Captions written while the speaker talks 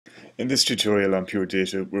In this tutorial on Pure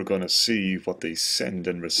Data, we're going to see what the send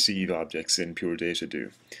and receive objects in Pure Data do.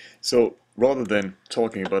 So rather than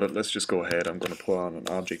talking about it, let's just go ahead. I'm going to put on an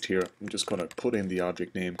object here. I'm just going to put in the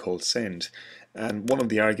object name called send. And one of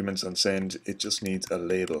the arguments on send, it just needs a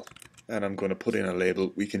label. And I'm going to put in a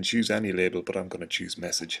label. We can choose any label, but I'm going to choose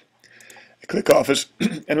message. I click off it,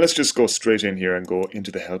 and let's just go straight in here and go into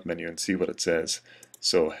the help menu and see what it says.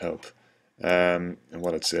 So help. And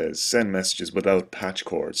what it says, send messages without patch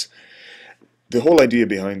cords. The whole idea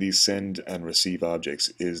behind these send and receive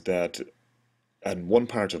objects is that in one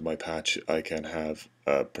part of my patch I can have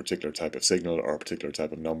a particular type of signal or a particular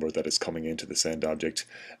type of number that is coming into the send object,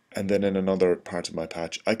 and then in another part of my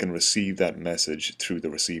patch I can receive that message through the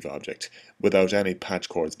receive object without any patch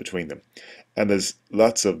cords between them. And there's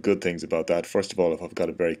lots of good things about that. First of all, if I've got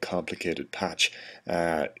a very complicated patch,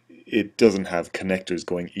 it doesn't have connectors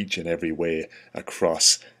going each and every way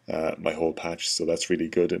across my whole patch, so that's really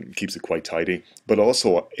good and keeps it quite tidy. But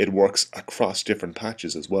also it works across different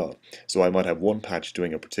patches as well. So I might have one patch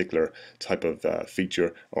doing a particular type of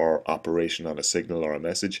feature or operation on a signal or a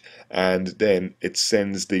message, and then it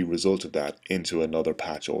sends the result of that into another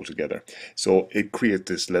patch altogether. So it creates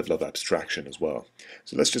this level of abstraction as well.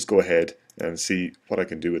 So let's just go ahead and see what I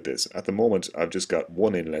can do with this. At the moment I've just got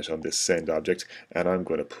one inlet on this send object, and I'm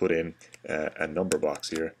going to put in a number box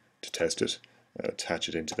here to test it, attach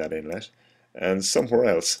it into that inlet, and somewhere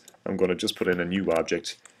else I'm going to just put in a new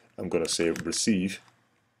object. I'm going to say receive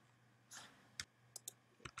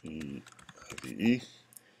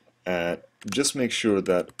and just make sure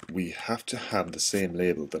that we have to have the same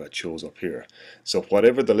label that I chose up here. So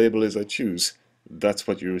whatever the label is I choose, that's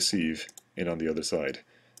what you receive in on the other side.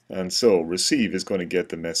 And so receive is going to get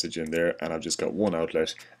the message in there, and I've just got one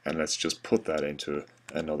outlet, and let's just put that into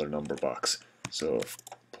another number box. So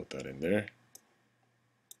put that in there,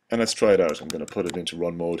 and let's try it out. I'm going to put it into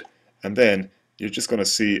run mode, and then you're just going to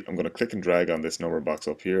see I'm going to click and drag on this number box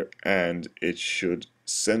up here, and it should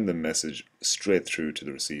send the message straight through to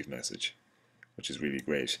the receive message, which is really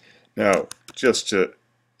great. Now, just to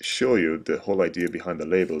show you the whole idea behind the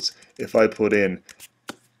labels, if I put in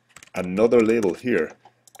another label here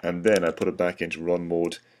and then I put it back into run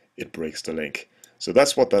mode, it breaks the link. So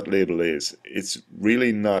that's what that label is. It's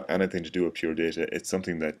really not anything to do with Pure Data. It's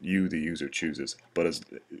something that you, the user, chooses. But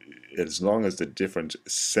as long as the different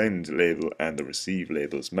send label and the receive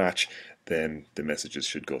labels match, then the messages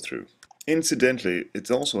should go through. Incidentally, it's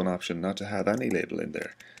also an option not to have any label in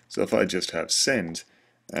there. So if I just have send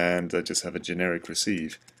and I just have a generic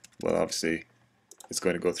receive, well, obviously it's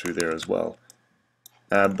going to go through there as well.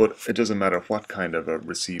 But it doesn't matter what kind of a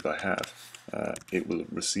receive I have, it will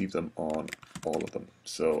receive them on all of them.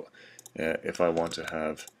 So if I want to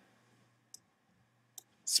have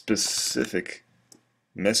specific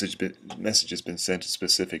messages been sent to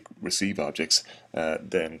specific receive objects,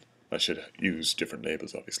 then I should use different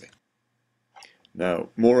labels, obviously. Now,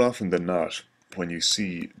 more often than not, when you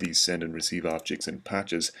see these send and receive objects in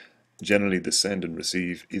patches, generally the send and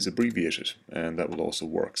receive is abbreviated, and that will also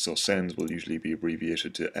work. So sends will usually be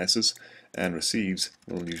abbreviated to S's, and receives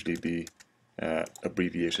will usually be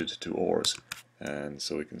abbreviated to R's. And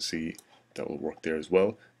so we can see that will work there as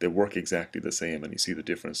well. They work exactly the same, and you see the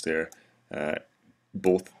difference there.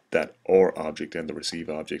 Both that OR object and the receive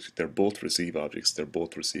object, they're both receive objects. They're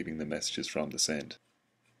both receiving the messages from the send.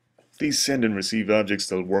 These send and receive objects,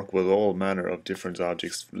 they'll work with all manner of different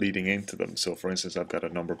objects leading into them. So for instance, I've got a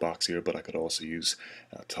number box here, but I could also use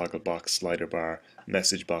a toggle box, slider bar,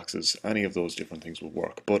 message boxes. Any of those different things will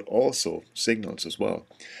work, but also signals as well.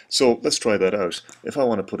 So let's try that out. If I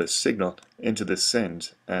want to put a signal into this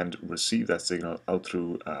send and receive that signal out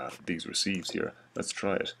through these receives here, let's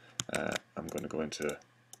try it. I'm going to go into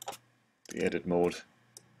the edit mode.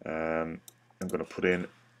 I'm going to put in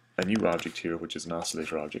a new object here, which is an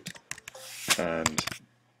oscillator object, and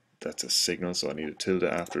that's a signal, so I need a tilde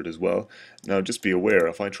after it as well. Now just be aware,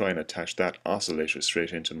 if I try and attach that oscillator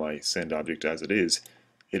straight into my send object as it is,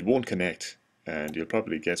 it won't connect, and you'll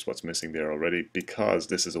probably guess what's missing there already, because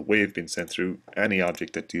this is a wave being sent through. Any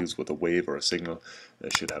object that deals with a wave or a signal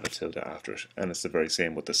should have a tilde after it, and it's the very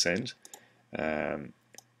same with the send.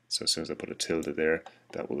 So as soon as I put a tilde there,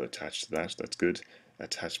 that will attach to that. That's good.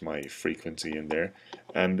 Attach my frequency in there,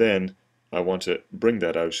 and then I want to bring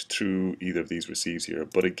that out through either of these receives here,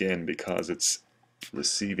 but again, because it's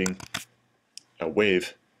receiving a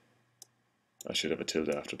wave, I should have a tilde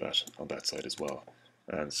after that on that side as well.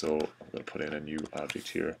 And so I'm going to put in a new object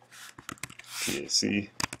here, PAC,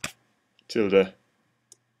 tilde,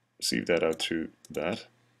 receive that out through that,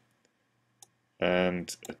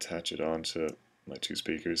 and attach it onto my two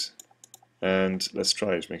speakers. And let's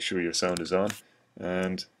try it. Make sure your sound is on,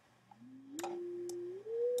 and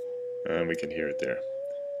and we can hear it there.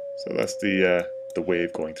 So that's the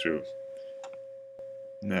wave going through.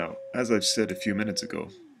 Now, as I've said a few minutes ago,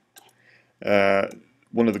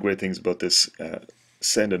 one of the great things about this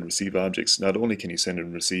send and receive objects, not only can you send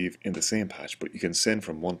and receive in the same patch, but you can send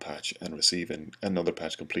from one patch and receive in another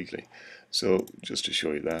patch completely. So just to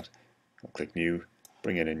show you that, I'll click New,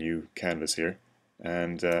 bring in a new canvas here,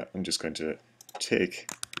 and I'm just going to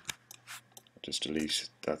just delete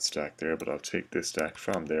that stack there, but I'll take this stack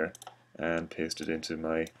from there and paste it into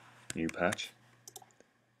my new patch.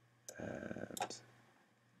 And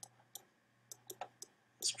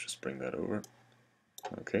let's just bring that over.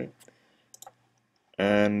 Okay.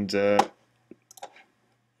 And if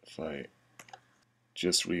I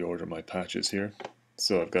just reorder my patches here,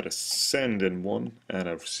 so I've got a send in one and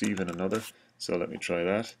a receive in another. So let me try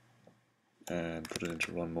that and put it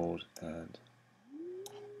into run mode,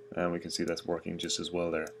 and we can see that's working just as well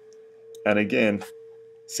there. And again,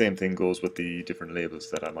 same thing goes with the different labels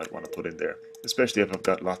that I might want to put in there, especially if I've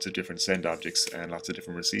got lots of different send objects and lots of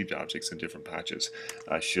different received objects in different patches.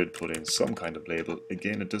 I should put in some kind of label.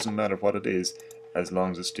 Again, it doesn't matter what it is as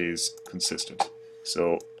long as it stays consistent.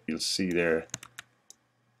 So you'll see there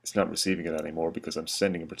it's not receiving it anymore because I'm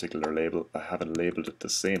sending a particular label. I haven't labeled it the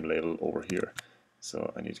same label over here.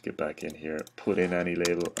 So I need to get back in here, put in any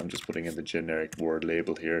label. I'm just putting in the generic word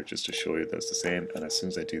label here just to show you that's the same, and as soon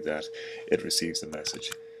as I do that, it receives the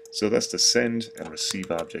message. So that's the send and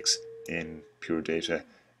receive objects in Pure Data,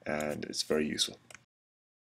 and it's very useful.